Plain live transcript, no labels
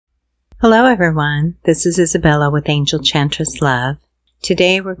Hello everyone, this is Isabella with Angel Chantress Love.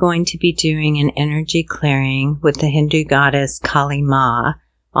 Today we're going to be doing an energy clearing with the Hindu goddess Kali Ma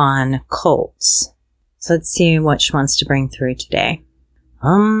on cults. So let's see what she wants to bring through today.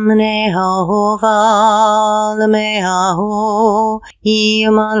 Amne hova lemeho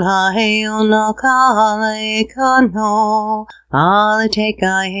imalai onakale kano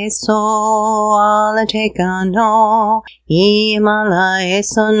alateka eso alateka no imalai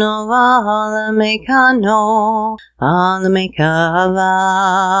sono alamekano alamekava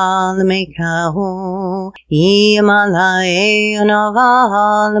alamekaho imalai onava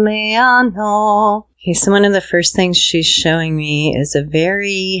alameano. Okay, so one of the first things she's showing me is a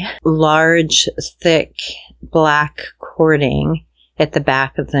very large, thick, black cording at the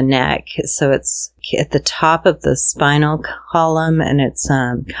back of the neck. So it's at the top of the spinal column and it's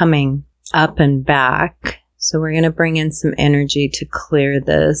coming up and back. So we're going to bring in some energy to clear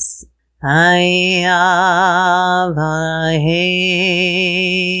this.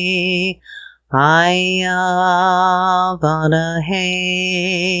 Ayavadahe,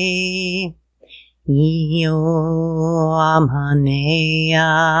 Ayavadahe. Iyo amaneya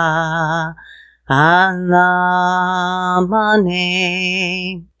alamane.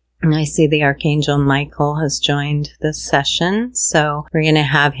 And I see the Archangel Michael has joined this session, so we're going to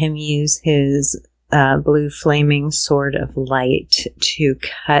have him use his blue flaming sword of light to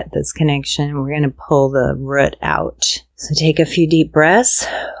cut this connection. We're going to pull the root out. So take a few deep breaths.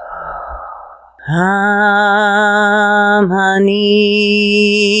 Amani,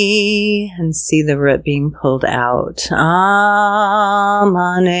 and see the root being pulled out. Amaneo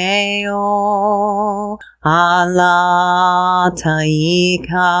alataika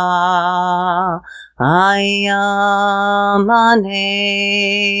ayamane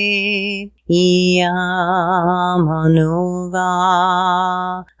iyamanuva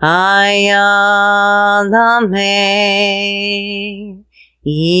ayalame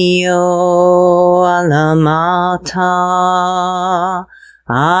Iyo alamata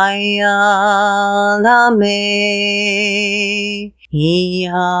ayalame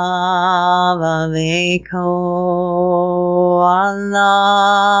iyavaveko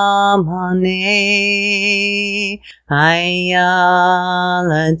alamane ayalatio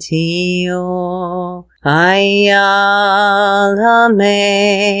ayalame.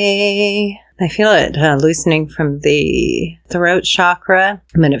 I feel it loosening from the throat chakra,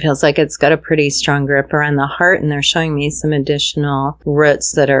 but it feels like it's got a pretty strong grip around the heart, and they're showing me some additional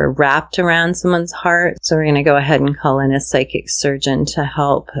roots that are wrapped around someone's heart. So we're going to go ahead and call in a psychic surgeon to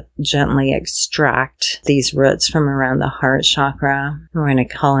help gently extract these roots from around the heart chakra. We're going to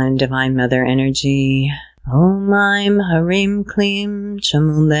call in Divine Mother energy. Om Aim Harim Klim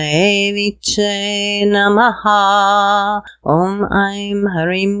Chamule Viche Namaha. Om Aim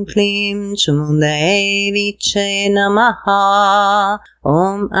Harim Klim Chamule Viche Namaha.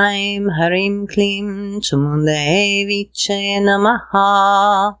 Om Aim Harim Klim Chamule Viche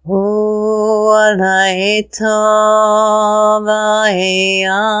Namaha. O Alaeto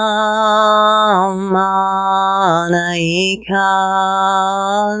Vayamanaika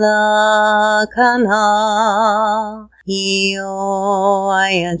Lakana. Iyo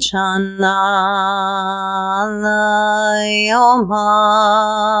ayachana layoma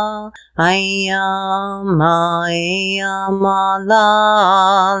ayama ayamala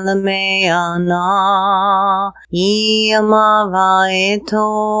lameana iyama vaeto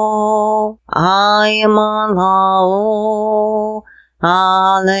ayamalao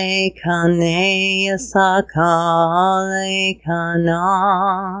alekane sakalekana.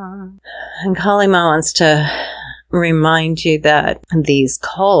 And Kali Ma wants to remind you that these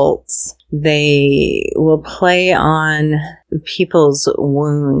cults, they will play on people's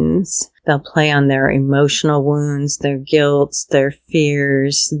wounds. They'll play on their emotional wounds, their guilt, their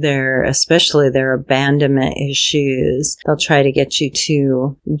fears, especially their abandonment issues. They'll try to get you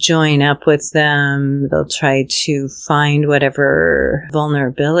to join up with them. They'll try to find whatever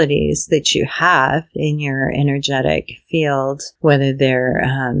vulnerabilities that you have in your energetic field, whether they're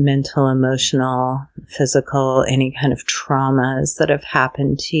mental, emotional, physical, any kind of traumas that have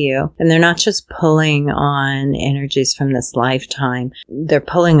happened to you. And they're not just pulling on energies from this lifetime. They're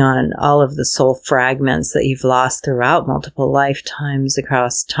pulling on all of the soul fragments that you've lost throughout multiple lifetimes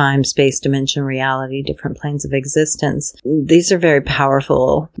across time, space, dimension, reality, different planes of existence. These are very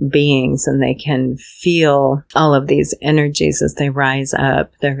powerful beings and they can feel all of these energies as they rise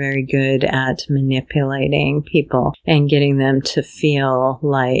up. They're very good at manipulating people and getting them to feel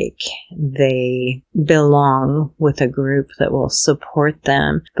like they belong with a group that will support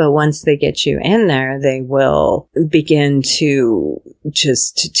them. But once they get you in there, they will begin to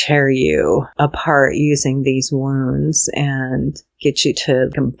just tear you you apart using these wounds and get you to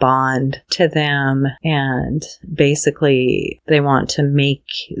bond to them. And basically they want to make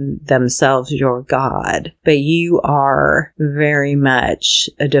themselves your God. But you are very much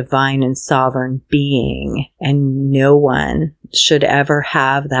a divine and sovereign being, and no one should ever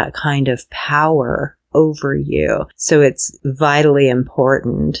have that kind of power over you. So it's vitally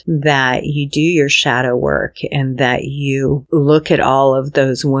important that you do your shadow work and that you look at all of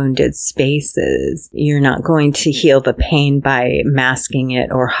those wounded spaces. You're not going to heal the pain by masking it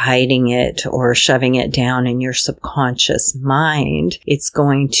or hiding it or shoving it down in your subconscious mind. It's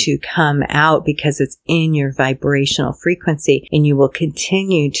going to come out because it's in your vibrational frequency, and you will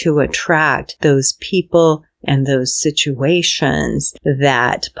continue to attract those people and those situations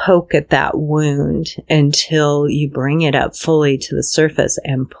that poke at that wound until you bring it up fully to the surface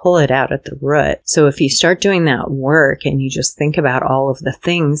and pull it out at the root. So if you start doing that work and you just think about all of the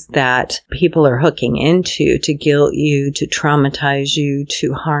things that people are hooking into to guilt you, to traumatize you,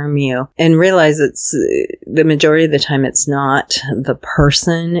 to harm you, and realize it's the majority of the time it's not the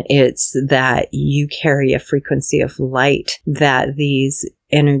person, it's that you carry a frequency of light that these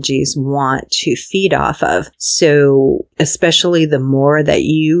energies want to feed off of. So especially the more that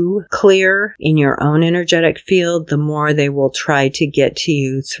you clear in your own energetic field, the more they will try to get to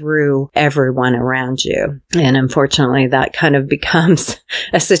you through everyone around you. And unfortunately, that kind of becomes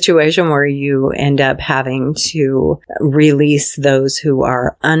a situation where you end up having to release those who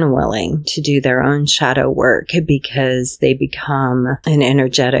are unwilling to do their own shadow work because they become an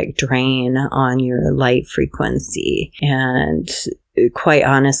energetic drain on your light frequency. And quite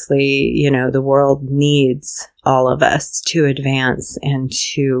honestly, the world needs all of us to advance and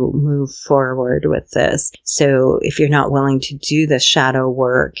to move forward with this. So if you're not willing to do the shadow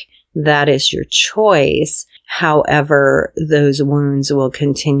work, that is your choice. However, those wounds will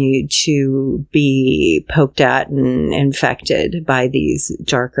continue to be poked at and infected by these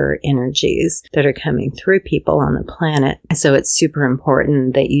darker energies that are coming through people on the planet. So it's super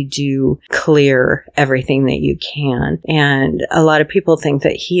important that you do clear everything that you can. And a lot of people think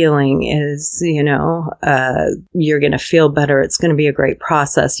that healing is, you're going to feel better. It's going to be a great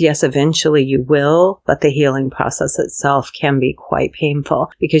process. Yes, eventually you will, but the healing process itself can be quite painful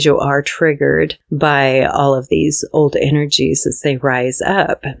because you are triggered by all of these old energies as they rise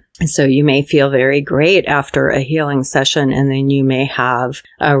up. So you may feel very great after a healing session, and then you may have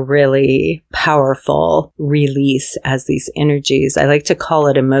a really powerful release as these energies. I like to call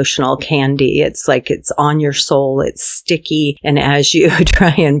it emotional candy. It's like it's on your soul, it's sticky, and as you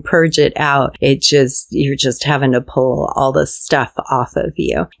try and purge it out, you're just having to pull all the stuff off of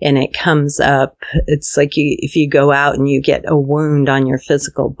you. And it comes up, it's like if you go out and you get a wound on your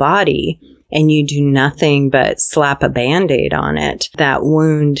physical body, and you do nothing but slap a Band-Aid on it, that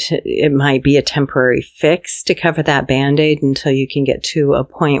wound, it might be a temporary fix to cover that Band-Aid until you can get to a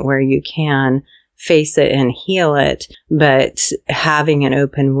point where you can face it and heal it. But having an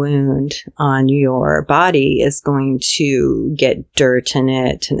open wound on your body is going to get dirt in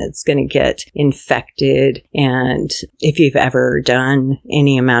it, and it's going to get infected. And if you've ever done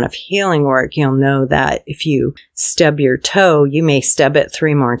any amount of healing work, you'll know that if you stub your toe, you may stub it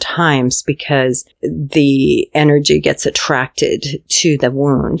 3 more times because the energy gets attracted to the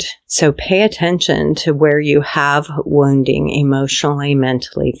wound. So pay attention to where you have wounding emotionally,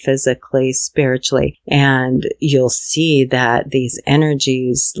 mentally, physically, spiritually, and you'll see that these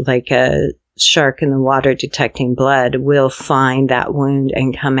energies, like a shark in the water detecting blood, will find that wound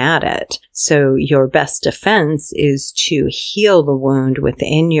and come at it. So your best defense is to heal the wound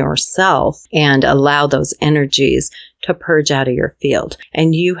within yourself and allow those energies to purge out of your field.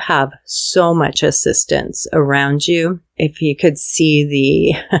 And you have so much assistance around you. If you could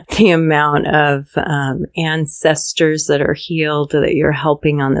see the amount of ancestors that are healed, that you're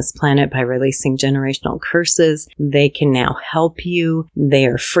helping on this planet by releasing generational curses, they can now help you. They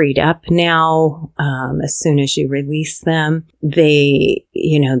are freed up now as soon as you release them.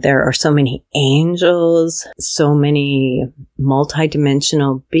 There are so many angels, so many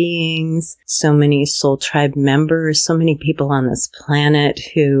multidimensional beings, so many soul tribe members, so many people on this planet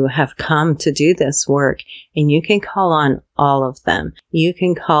who have come to do this work. And you can call on all of them. You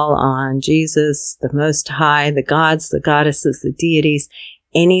can call on Jesus, the Most High, the gods, the goddesses, the deities,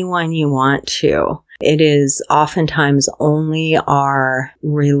 anyone you want to. It is oftentimes only our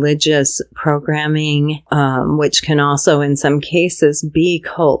religious programming, which can also in some cases be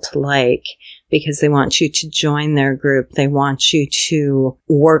cult-like, because they want you to join their group. They want you to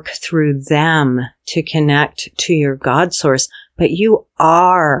work through them to connect to your God source. But you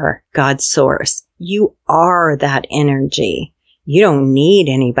are God's source. You are that energy. You don't need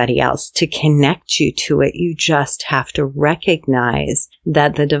anybody else to connect you to it. You just have to recognize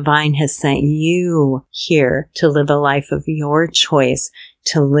that the divine has sent you here to live a life of your choice,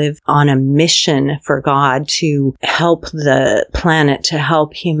 to live on a mission for God, to help the planet, to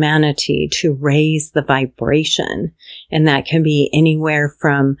help humanity, to raise the vibration. And that can be anywhere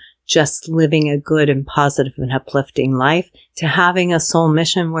from just living a good and positive and uplifting life to having a soul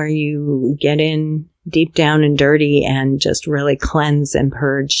mission where you get in deep down and dirty and just really cleanse and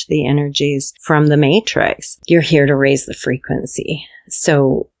purge the energies from the matrix. You're here to raise the frequency.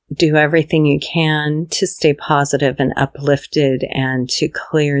 So do everything you can to stay positive and uplifted and to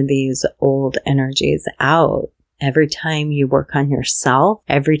clear these old energies out. Every time you work on yourself,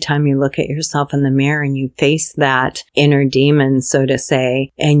 every time you look at yourself in the mirror and you face that inner demon, so to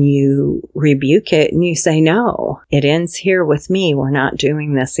say, and you rebuke it and you say, no, it ends here with me. We're not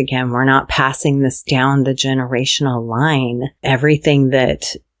doing this again. We're not passing this down the generational line. Everything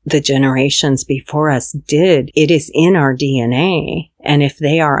that the generations before us did, it is in our DNA. And if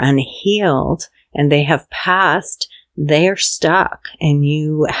they are unhealed and they have passed, they're stuck, and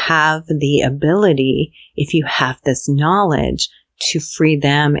you have the ability, if you have this knowledge, to free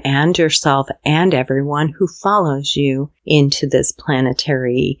them and yourself and everyone who follows you into this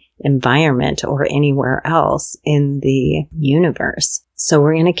planetary environment or anywhere else in the universe. So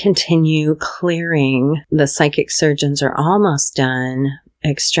we're going to continue clearing. The psychic surgeons are almost done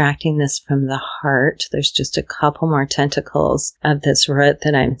extracting this from the heart. There's just a couple more tentacles of this root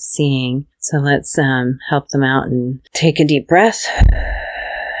that I'm seeing. So let's help them out and take a deep breath.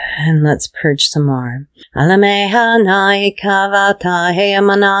 And let's purge some more. Alameha naika vata he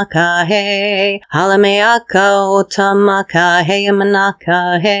manaka he. Alameaka otamaka he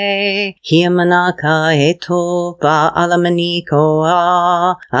manaka he. Hiamanaka he tova alamaniko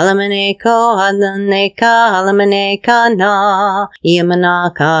a. Alamaneko alaneka alamaneka na.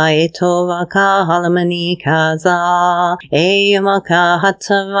 Iamanaka e tovaka alamanika za. Eyamaka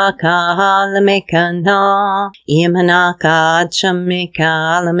hatavaka alameka na. Iamanaka achameka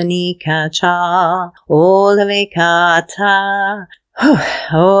alamanika cha. Olaveka ta.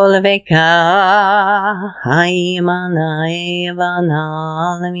 Olaveka. Ayamana evana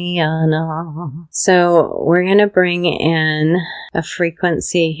alamiana. So we're going to bring in a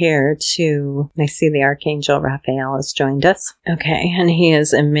frequency here to, I see the Archangel Raphael has joined us. Okay, and he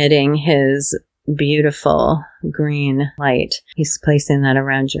is emitting his beautiful green light. He's placing that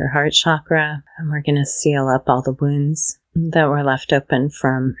around your heart chakra, and we're going to seal up all the wounds that were left open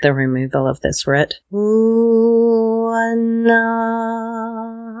from the removal of this root. Uana,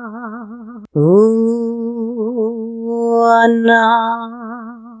 uana,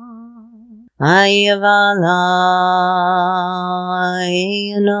 ayavala,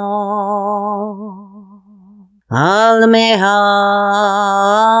 ayano, almeha,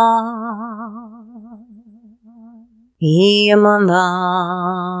 Iamava,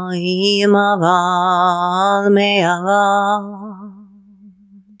 Iamava, Almeava,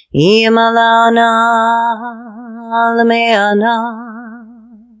 Iamalana, Almeana,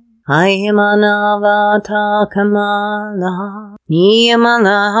 Iamanavata Kamala,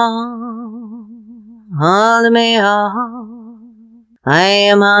 Iamala, Almea,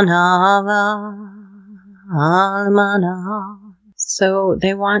 Iamanava, Almana. So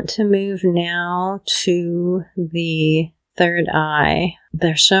they want to move now to the third eye.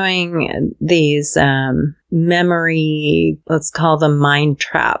 They're showing these memory, let's call them mind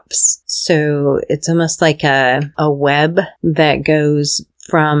traps. So it's almost like a web that goes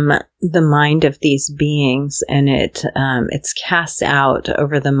from the mind of these beings, and it's cast out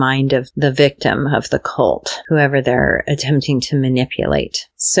over the mind of the victim of the cult, whoever they're attempting to manipulate.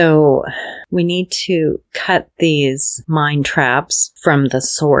 So we need to cut these mind traps from the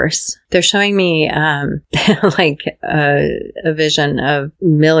source. They're showing me like a vision of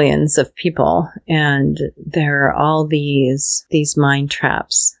millions of people, and there are all these mind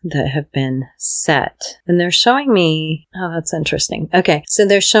traps that have been set. And they're showing me, oh, that's interesting. Okay, so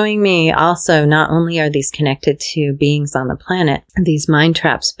they're showing me also, not only are these connected to beings on the planet, these mind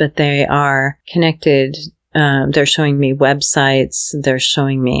traps, but they are connected. They're showing me websites. They're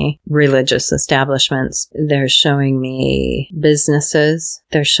showing me religious establishments. They're showing me businesses.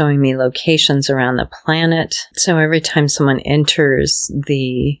 They're showing me locations around the planet. So every time someone enters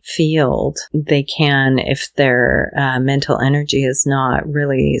the field, they can, if their mental energy is not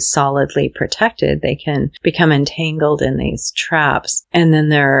really solidly protected, they can become entangled in these traps. And then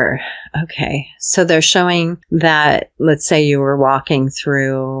so they're showing that, let's say you were walking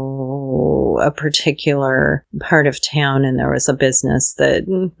through a particular particular part of town and there was a business that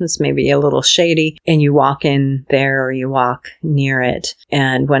was maybe a little shady, and you walk in there or you walk near it,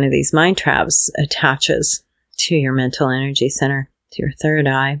 and one of these mind traps attaches to your mental energy center, to your third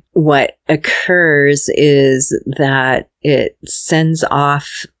eye, what occurs is that it sends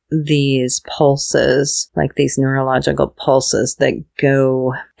off these pulses, like these neurological pulses that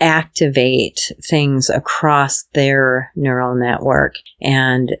go activate things across their neural network,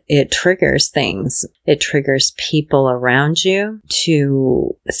 and it triggers things. It triggers people around you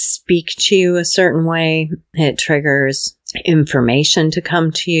to speak to you a certain way. It triggers information to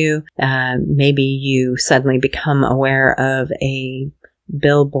come to you. Maybe you suddenly become aware of a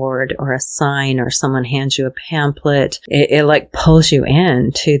billboard or a sign, or someone hands you a pamphlet. It like pulls you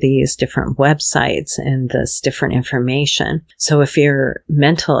in to these different websites and this different information. So if your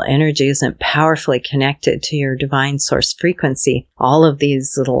mental energy isn't powerfully connected to your divine source frequency, all of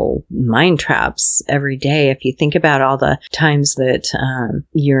these little mind traps every day, if you think about all the times that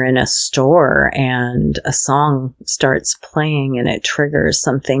you're in a store and a song starts playing and it triggers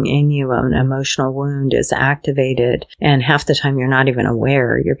something in you, an emotional wound is activated, and half the time you're not even aware.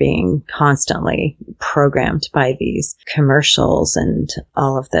 You're being constantly programmed by these commercials and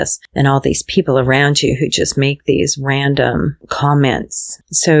all of this, and all these people around you who just make these random comments.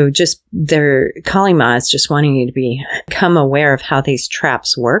 So just Kali Ma is just wanting you to become aware of how these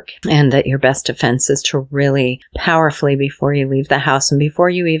traps work, and that your best defense is to really powerfully, before you leave the house and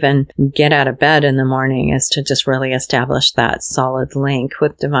before you even get out of bed in the morning, is to just really establish that solid link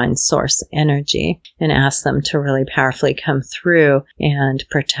with divine source energy and ask them to really powerfully come through and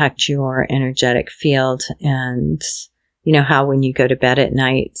protect your energetic field. And you know how when you go to bed at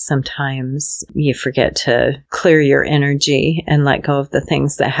night, sometimes you forget to clear your energy and let go of the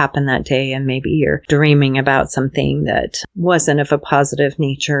things that happened that day, and maybe you're dreaming about something that wasn't of a positive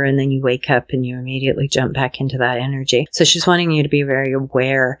nature, and then you wake up and you immediately jump back into that energy. So she's wanting you to be very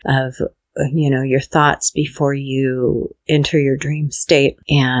aware of your thoughts before you enter your dream state.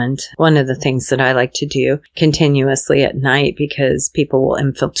 And one of the things that I like to do continuously at night, because people will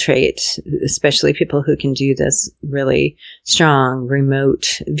infiltrate, especially people who can do this really strong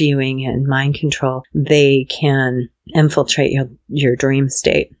remote viewing and mind control, they can infiltrate your dream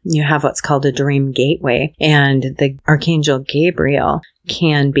state. You have what's called a dream gateway, and the Archangel Gabriel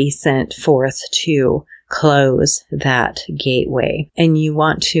can be sent forth to close that gateway. And you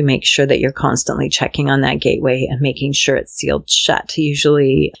want to make sure that you're constantly checking on that gateway and making sure it's sealed shut.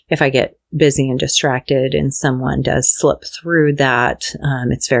 Usually, if I get busy and distracted and someone does slip through that,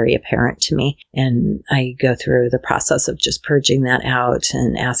 it's very apparent to me. And I go through the process of just purging that out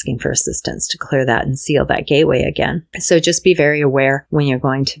and asking for assistance to clear that and seal that gateway again. So just be very aware when you're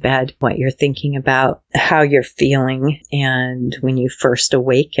going to bed, what you're thinking about, how you're feeling. And when you first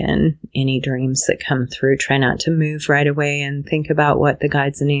awaken, any dreams that come through, try not to move right away and think about what the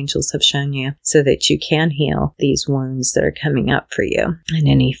guides and angels have shown you, so that you can heal these wounds that are coming up for you, and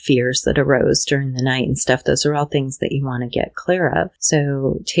any fears that arose during the night and stuff. Those are all things that you want to get clear of.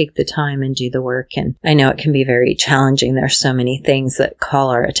 So take the time and do the work. And I know it can be very challenging. There's so many things that call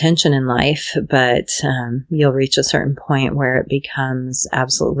our attention in life, but you'll reach a certain point where it becomes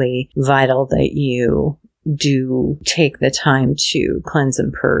absolutely vital that you do take the time to cleanse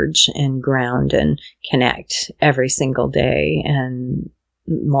and purge and ground and connect every single day, and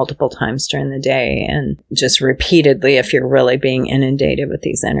multiple times during the day, and just repeatedly if you're really being inundated with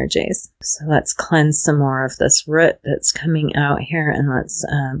these energies. So let's cleanse some more of this root that's coming out here, and let's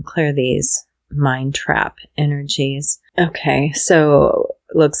clear these mind trap energies. Okay, so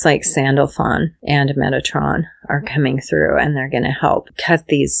looks like Sandalphon and Metatron are coming through, and they're going to help cut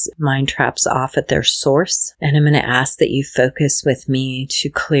these mind traps off at their source. And I'm going to ask that you focus with me to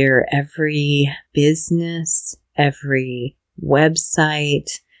clear every business, every website,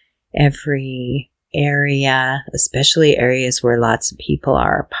 every area, especially areas where lots of people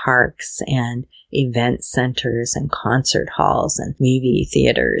are, parks and event centers and concert halls and movie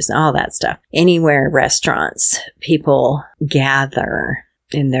theaters, all that stuff. Anywhere, restaurants, people gather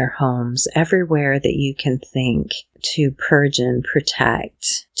in their homes, everywhere that you can think, to purge and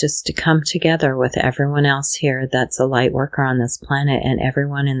protect, just to come together with everyone else here that's a light worker on this planet, and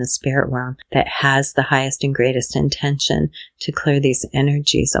everyone in the spirit realm that has the highest and greatest intention to clear these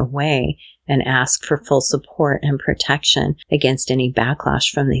energies away and ask for full support and protection against any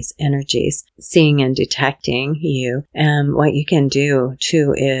backlash from these energies, seeing and detecting you. And what you can do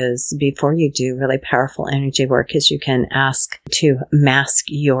too is, before you do really powerful energy work, is you can ask to mask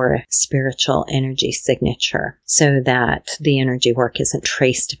your spiritual energy signature so that the energy work isn't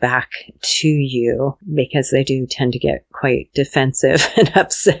traced back to you, because they do tend to get quite defensive and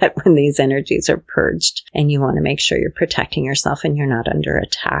upset when these energies are purged, and you want to make sure you're protecting yourself and you're not under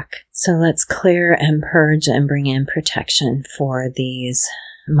attack. So let's clear and purge and bring in protection for these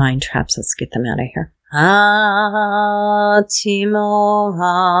mind traps. Let's get them out of here. Atimo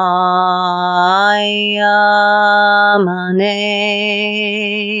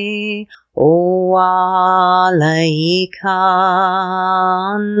Ayamane Oalaika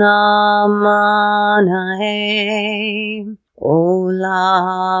Namanahe Olavatiko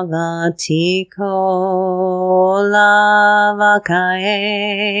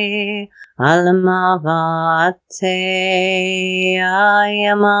Lavakae Alamavate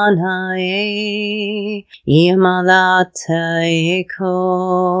Ayamanae Iamalataeko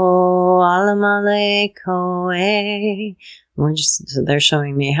Alamalekoe. They're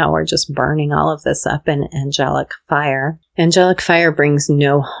showing me how we're just burning all of this up in angelic fire. Angelic fire brings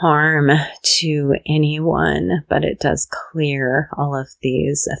no harm to anyone, but it does clear all of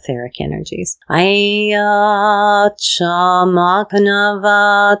these etheric energies.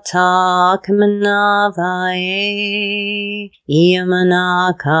 Ayachamaknavatakmanavae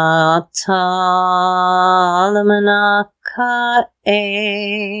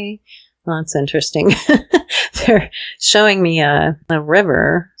Iamanakataalamanakae. Well, that's interesting. They're showing me a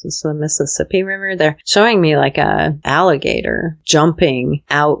river. This is the Mississippi River. They're showing me like a alligator jumping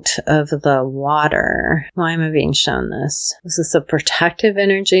out of the water. Why am I being shown this? Is this a protective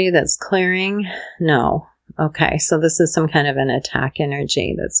energy that's clearing? No. Okay, so this is some kind of an attack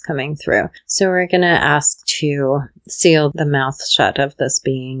energy that's coming through. So we're going to ask to seal the mouth shut of this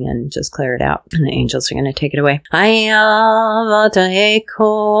being and just clear it out. And the angels are going to take it away.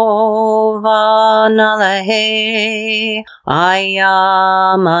 Ayavataeko vanalahe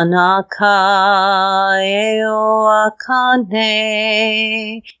ayamanaka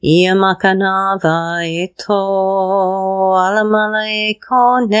eoakane iamakanava eto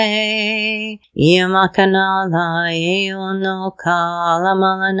alamalekone iamakana.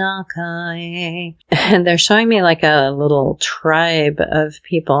 And they're showing me like a little tribe of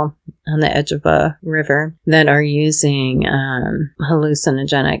people on the edge of a river that are using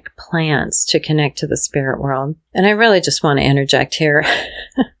hallucinogenic plants to connect to the spirit world. And I really just want to interject here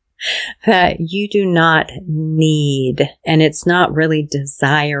that you do not need, and it's not really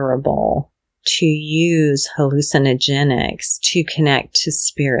desirable, to use hallucinogenics to connect to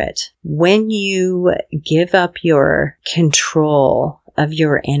spirit. When you give up your control of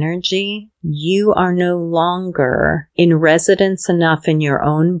your energy, you are no longer in residence enough in your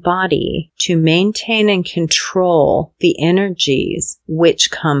own body to maintain and control the energies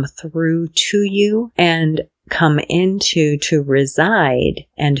which come through to you and come into to reside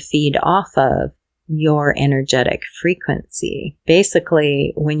and feed off of your energetic frequency.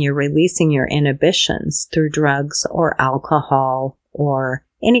 Basically, when you're releasing your inhibitions through drugs or alcohol or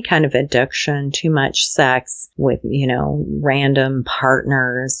any kind of addiction, too much sex with, random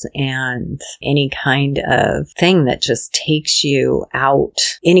partners and any kind of thing that just takes you out,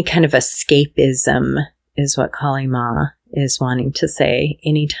 any kind of escapism is what Kali Ma is wanting to say.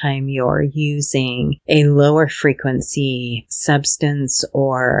 Anytime you're using a lower frequency substance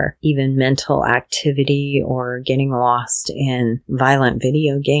or even mental activity or getting lost in violent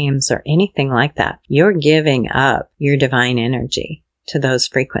video games or anything like that, you're giving up your divine energy to those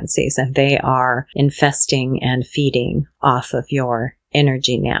frequencies, and they are infesting and feeding off of your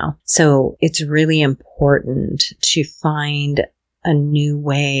energy now. So it's really important to find a new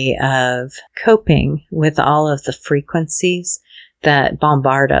way of coping with all of the frequencies that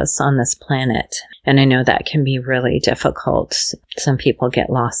bombard us on this planet. And I know that can be really difficult. Some people get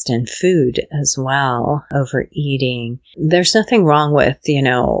lost in food as well, overeating. There's nothing wrong with,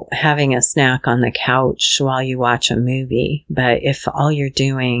 having a snack on the couch while you watch a movie. But if all you're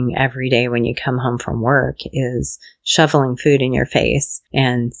doing every day when you come home from work is shoveling food in your face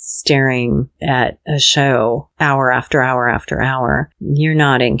and staring at a show hour after hour after hour, you're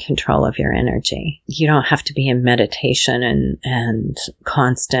not in control of your energy. You don't have to be in meditation and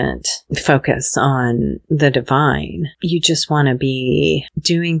constant focus on the divine. You just want to be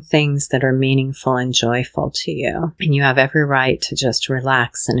doing things that are meaningful and joyful to you. And you have every right to just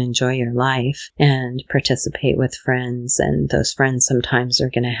relax and enjoy your life and participate with friends. And those friends sometimes are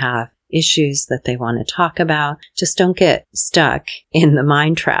going to have issues that they want to talk about. Just don't get stuck in the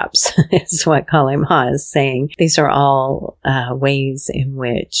mind traps, is what Kali Ma is saying. These are all ways in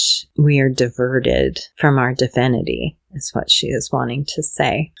which we are diverted from our divinity, is what she is wanting to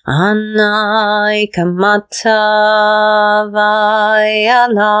say. Anaikamata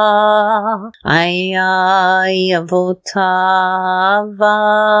vayala ayayavota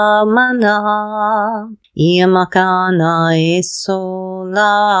vamana Iamakana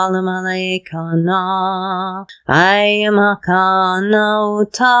esola lamalekana Ayamakana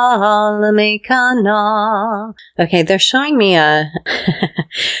utalamekana. Okay, they're showing me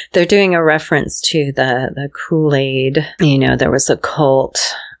they're doing a reference to the Kool-Aid. You know, there was a cult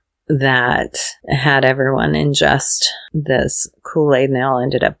that had everyone ingest this Kool-Aid and they all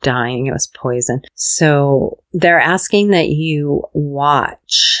ended up dying. It was poison. So they're asking that you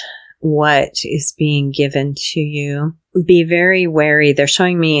watch what is being given to you. Be very wary. They're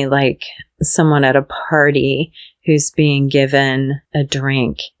showing me like someone at a party who's being given a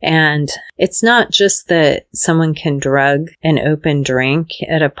drink. And it's not just that someone can drug an open drink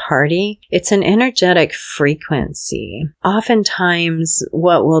at a party. It's an energetic frequency. Oftentimes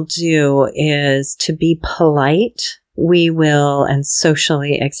what we'll do is to be polite, we will, and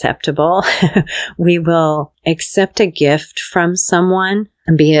socially acceptable, we will accept a gift from someone,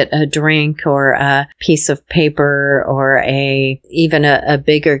 be it a drink or a piece of paper or even a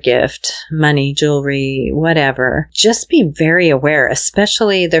bigger gift, money, jewelry, whatever. Just be very aware,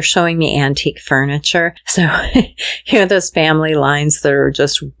 especially they're showing me antique furniture. So, you know, those family lines that are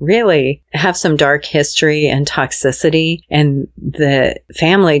just really have some dark history and toxicity, and the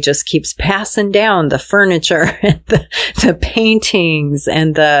family just keeps passing down the furniture and the paintings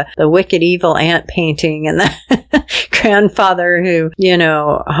and the wicked evil aunt painting and the grandfather who, you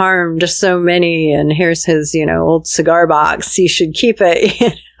know, harmed so many, and here's his, you know, old cigar box. You should keep it. You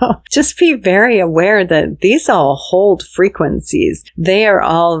know, just be very aware that these all hold frequencies. They are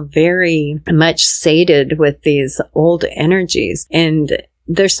all very much sated with these old energies. And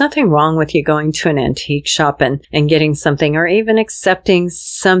there's nothing wrong with you going to an antique shop and getting something, or even accepting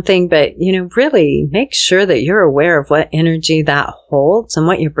something, but, you know, really make sure that you're aware of what energy that holds and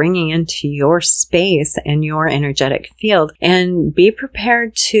what you're bringing into your space and your energetic field, and be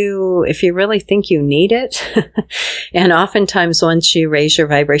prepared to, if you really think you need it. And oftentimes once you raise your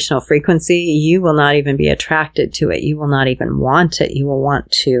vibrational frequency, you will not even be attracted to it. You will not even want it. You will want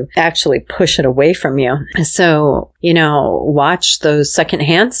to actually push it away from you. So, you know, watch those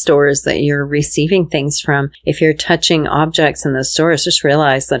secondhand stores that you're receiving things from. If you're touching objects in the stores, just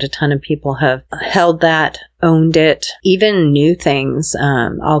realize that a ton of people have held that, owned it. Even new things,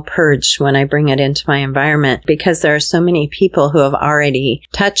 I'll purge when I bring it into my environment, because there are so many people who have already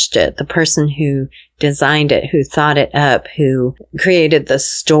touched it. The person who designed it, who thought it up, who created the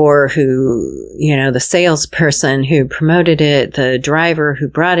store, who, you know, the salesperson who promoted it, the driver who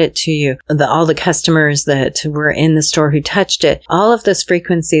brought it to you, all the customers that were in the store who touched it. All of those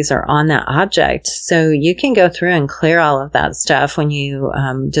frequencies are on that object. So you can go through and clear all of that stuff when you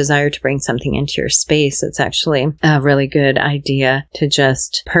desire to bring something into your space. It's actually a really good idea to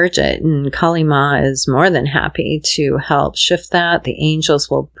just purge it. And Kali Ma is more than happy to help shift that. The angels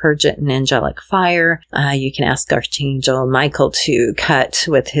will purge it in angelic fire. You can ask Archangel Michael to cut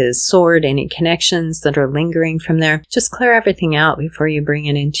with his sword any connections that are lingering from there. Just clear everything out before you bring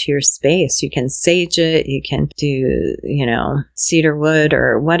it into your space. You can sage it. You can do, you know, cedar wood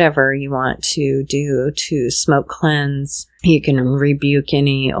or whatever you want to do to smoke cleanse. You can rebuke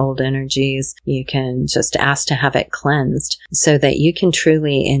any old energies. You can just ask to have it cleansed so that you can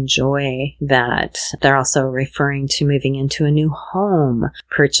truly enjoy that. They're also referring to moving into a new home,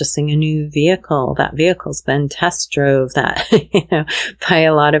 purchasing a new vehicle. That vehicle's been test drove that, you know, by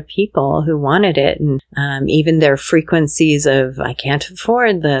a lot of people who wanted it. And even their frequencies of, I can't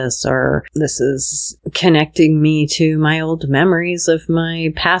afford this, or this is connecting me to my old memories of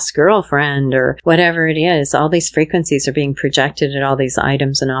my past girlfriend, or whatever it is. All these frequencies are being projected at all these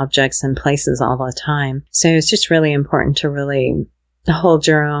items and objects and places all the time. So it's just really important to really hold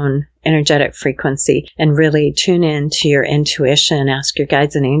your own energetic frequency and really tune in to your intuition. Ask your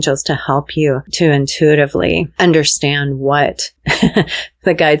guides and angels to help you to intuitively understand what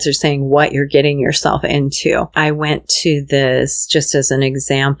the guides are saying, what you're getting yourself into. I went to this, just as an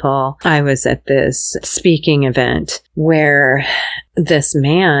example, I was at this speaking event where this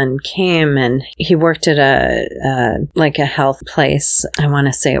man came and he worked at like a health place. I want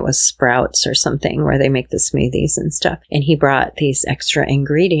to say it was Sprouts or something, where they make the smoothies and stuff. And he brought these extra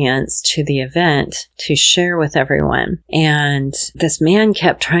ingredients entrance to the event to share with everyone. And this man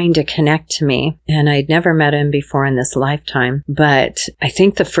kept trying to connect to me, and I'd never met him before in this lifetime. But I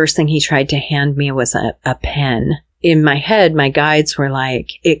think the first thing he tried to hand me was a pen. In my head, my guides were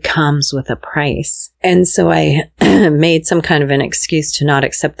like, it comes with a price. And so I made some kind of an excuse to not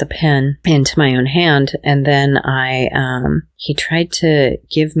accept the pen into my own hand. And then he tried to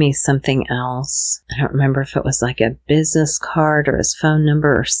give me something else. I don't remember if it was like a business card or his phone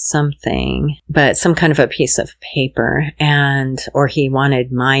number or something, but some kind of a piece of paper, or he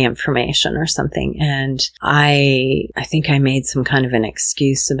wanted my information or something. And I think I made some kind of an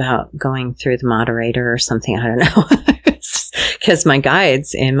excuse about going through the moderator or something. I don't know. Because my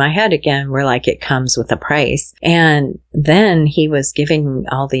guides in my head again were like, it comes with a price. And then he was giving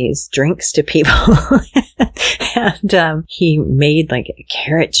all these drinks to people. And he made like a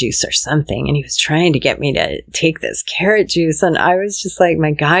carrot juice or something. And he was trying to get me to take this carrot juice. And I was just like,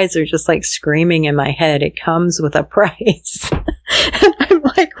 my guides are just like screaming in my head, it comes with a price. And I'm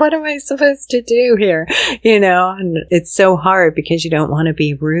like, what am I supposed to do here? And it's so hard because you don't want to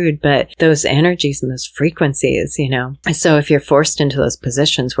be rude, but those energies and those frequencies, So if you're forced into those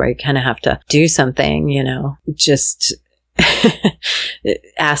positions where you kind of have to do something, just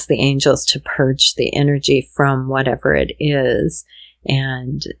ask the angels to purge the energy from whatever it is,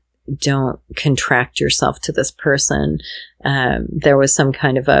 and don't contract yourself to this person. There was some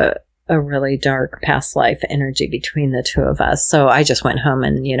kind of a really dark past life energy between the two of us. So I just went home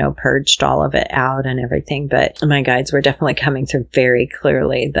and, purged all of it out and everything. But my guides were definitely coming through very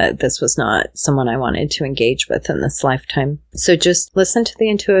clearly that this was not someone I wanted to engage with in this lifetime. So just listen to the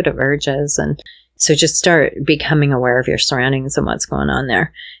intuitive urges. And so just start becoming aware of your surroundings and what's going on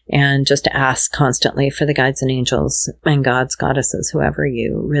there. And just ask constantly for the guides and angels and gods, goddesses, whoever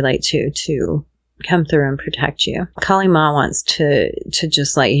you relate to come through and protect you. Kali Ma wants to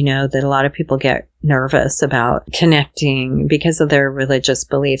just let you know that a lot of people get nervous about connecting because of their religious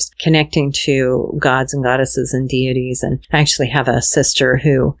beliefs, connecting to gods and goddesses and deities. And I actually have a sister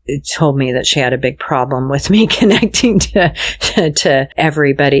who told me that she had a big problem with me connecting to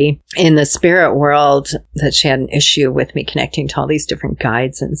everybody in the spirit world, that she had an issue with me connecting to all these different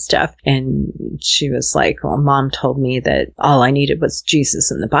guides and stuff. And she was like, well, Mom told me that all I needed was Jesus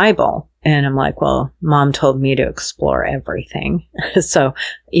and the Bible. And I'm like, well, Mom told me to explore everything. So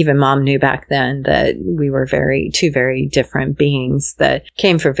even Mom knew back then that we were two very different beings that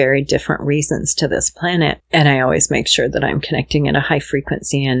came for very different reasons to this planet. And I always make sure that I'm connecting at a high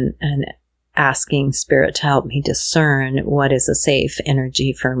frequency and asking spirit to help me discern what is a safe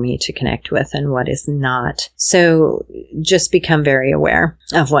energy for me to connect with and what is not. So just become very aware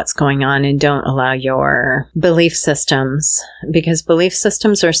of what's going on and don't allow your belief systems, because belief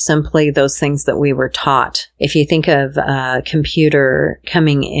systems are simply those things that we were taught. If you think of a computer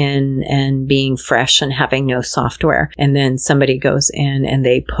coming in and being fresh and having no software, and then somebody goes in and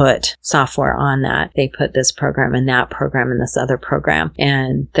they put software on that, they put this program and that program and this other program,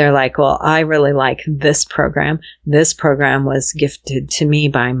 and they're like, well, I really like this program. This program was gifted to me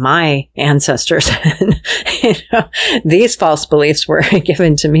by my ancestors. These false beliefs were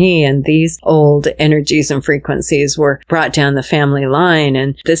given to me, and these old energies and frequencies were brought down the family line.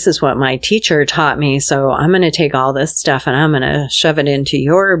 And this is what my teacher taught me. So I'm going to take all this stuff and I'm going to shove it into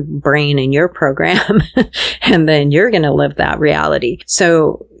your brain and your program. And then you're going to live that reality.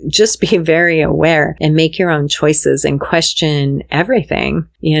 So just be very aware and make your own choices and question everything.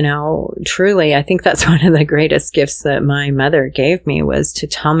 Truly, I think that's one of the greatest gifts that my mother gave me, was to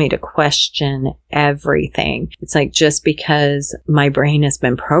tell me to question everything. It's like, just because my brain has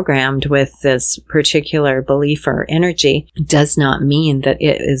been programmed with this particular belief or energy does not mean that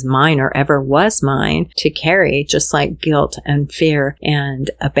it is mine or ever was mine to carry, just like guilt and fear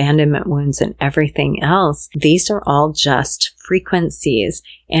and abandonment wounds and everything else. These are all just frequencies,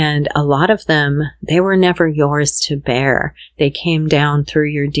 and a lot of them, they were never yours to bear. They came down through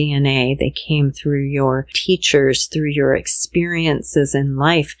your DNA. They came through your teachers, through your experiences in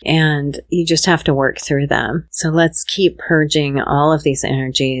life, and you just have to work through them. So let's keep purging all of these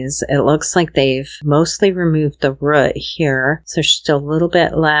energies. It looks like they've mostly removed the root here, so there's still a little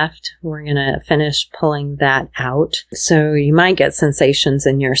bit left. We're going to finish pulling that out. So you might get sensations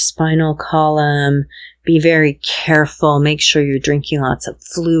in your spinal column. Be very careful. Make sure you're drinking lots of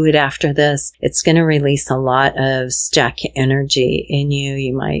fluid after this. It's going to release a lot of stuck energy in you.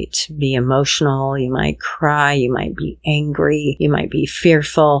 You might be emotional. You might cry. You might be angry. You might be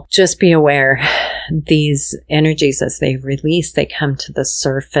fearful. Just be aware these energies, as they release, they come to the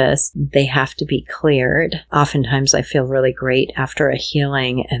surface. They have to be cleared. Oftentimes I feel really great after a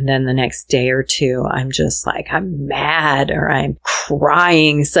healing, and then the next day or two, I'm just like, I'm mad, or I'm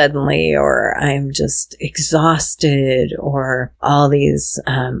crying suddenly, or I'm just exhausted, or all these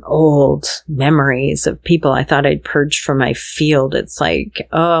old memories of people I thought I'd purged from my field. It's like,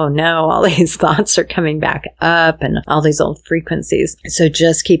 oh no, all these thoughts are coming back up, and all these old frequencies. So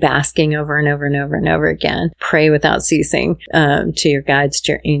just keep asking over and over and over and over again. Pray without ceasing to your guides,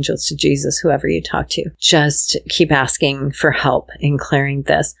 to your angels, to Jesus, whoever you talk to. Just keep asking for help in clearing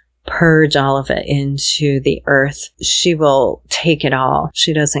this. Purge all of it into the earth. She will take it all.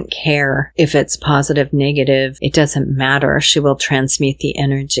 She doesn't care if it's positive, negative. It doesn't matter. She will transmute the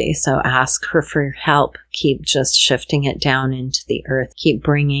energy. So ask her for help. Keep just shifting it down into the earth. Keep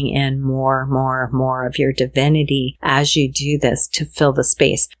bringing in more of your divinity as you do this to fill the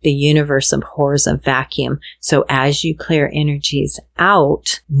space. The universe abhors a vacuum. So as you clear energies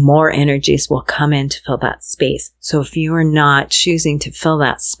out, more energies will come in to fill that space. So if you are not choosing to fill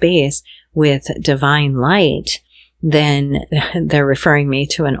that space with divine light, then they're referring me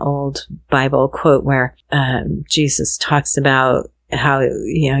to an old Bible quote where Jesus talks about how,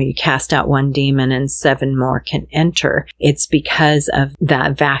 you cast out one demon and 7 more can enter. It's because of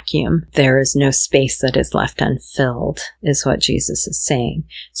that vacuum. There is no space that is left unfilled, is what Jesus is saying.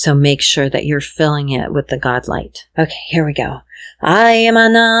 So make sure that you're filling it with the God light. Okay, here we go.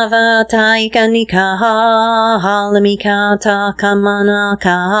 Ayamanava taikanika halamikata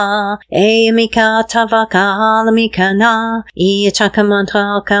kamanaka ayamikata vakalamikana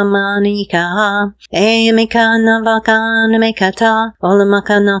ichakamanta kamanika ayamikana vakanamikata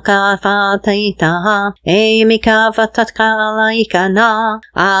olamakanaka fataita ayamika vatakalaikana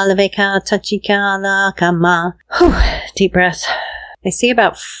alaveka chikala kama. Deep breath. I see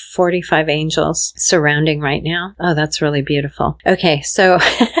about 45 angels surrounding right now. Oh, that's really beautiful. Okay, so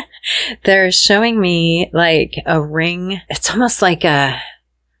they're showing me like a ring. It's almost like a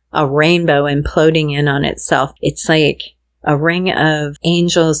rainbow imploding in on itself. It's like a ring of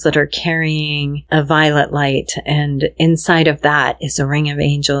angels that are carrying a violet light, and inside of that is a ring of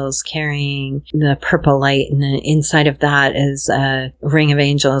angels carrying the purple light, and then inside of that is a ring of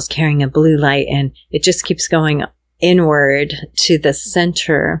angels carrying a blue light, and it just keeps going inward to the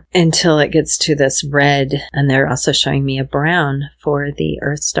center until it gets to this red, and they're also showing me a brown for the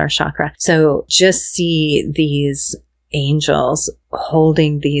Earth Star chakra. So just see these angels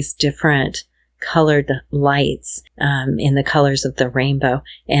holding these different colored lights in the colors of the rainbow,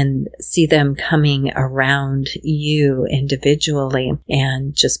 and see them coming around you individually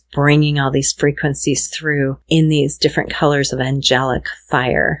and just bringing all these frequencies through in these different colors of angelic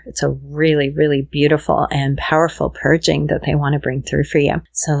fire. It's a really, really beautiful and powerful purging that they want to bring through for you.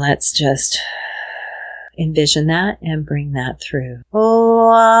 So let's just envision that and bring that through.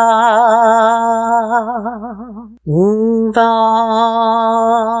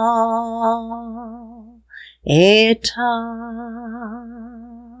 Eta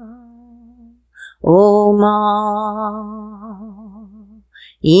Oma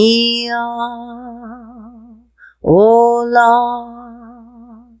Ia Ola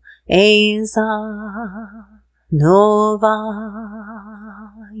Eza Nova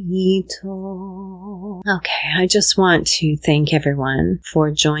Ito. Okay, I just want to thank everyone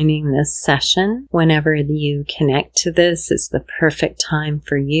for joining this session. Whenever you connect to this, it's the perfect time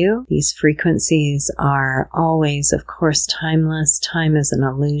for you. These frequencies are always, of course, timeless. Time is an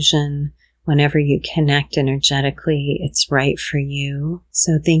illusion. Whenever you connect energetically, it's right for you.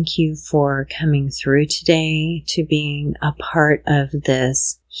 So thank you for coming through today, to being a part of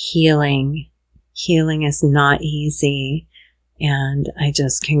this healing. Healing is not easy, and I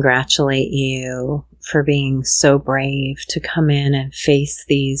just congratulate you for being so brave to come in and face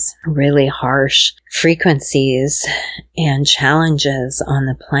these really harsh frequencies and challenges on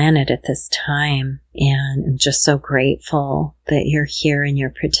the planet at this time. And I'm just so grateful that you're here and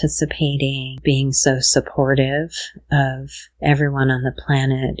you're participating, being so supportive of everyone on the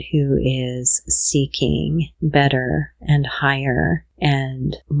planet who is seeking better and higher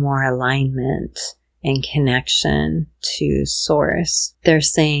and more alignment and connection to Source. They're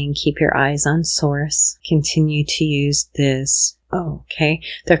saying keep your eyes on Source. Continue to use this. Oh, okay.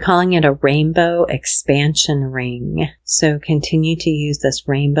 They're calling it a rainbow expansion ring. So continue to use this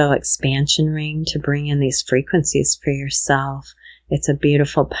rainbow expansion ring to bring in these frequencies for yourself It's a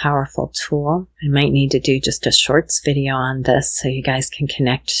beautiful, powerful tool. I might need to do just a shorts video on this so you guys can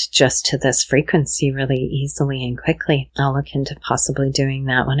connect just to this frequency really easily and quickly. I'll look into possibly doing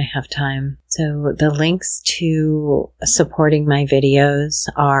that when I have time. So the links to supporting my videos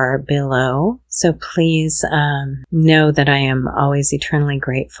are below. So please know that I am always eternally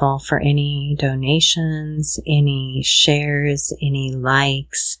grateful for any donations, any shares, any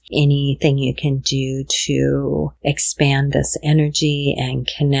likes, anything you can do to expand this energy and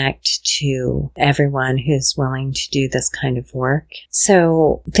connect to everyone who's willing to do this kind of work.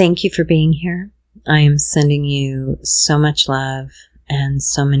 So thank you for being here. I am sending you so much love and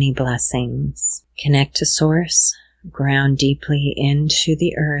so many blessings. Connect to Source. Ground deeply into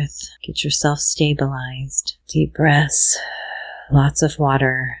the earth. Get yourself stabilized. Deep breaths. Lots of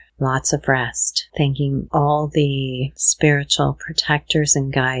water. Lots of rest. Thanking all the spiritual protectors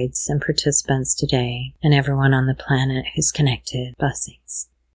and guides and participants today and everyone on the planet who's connected. Blessings.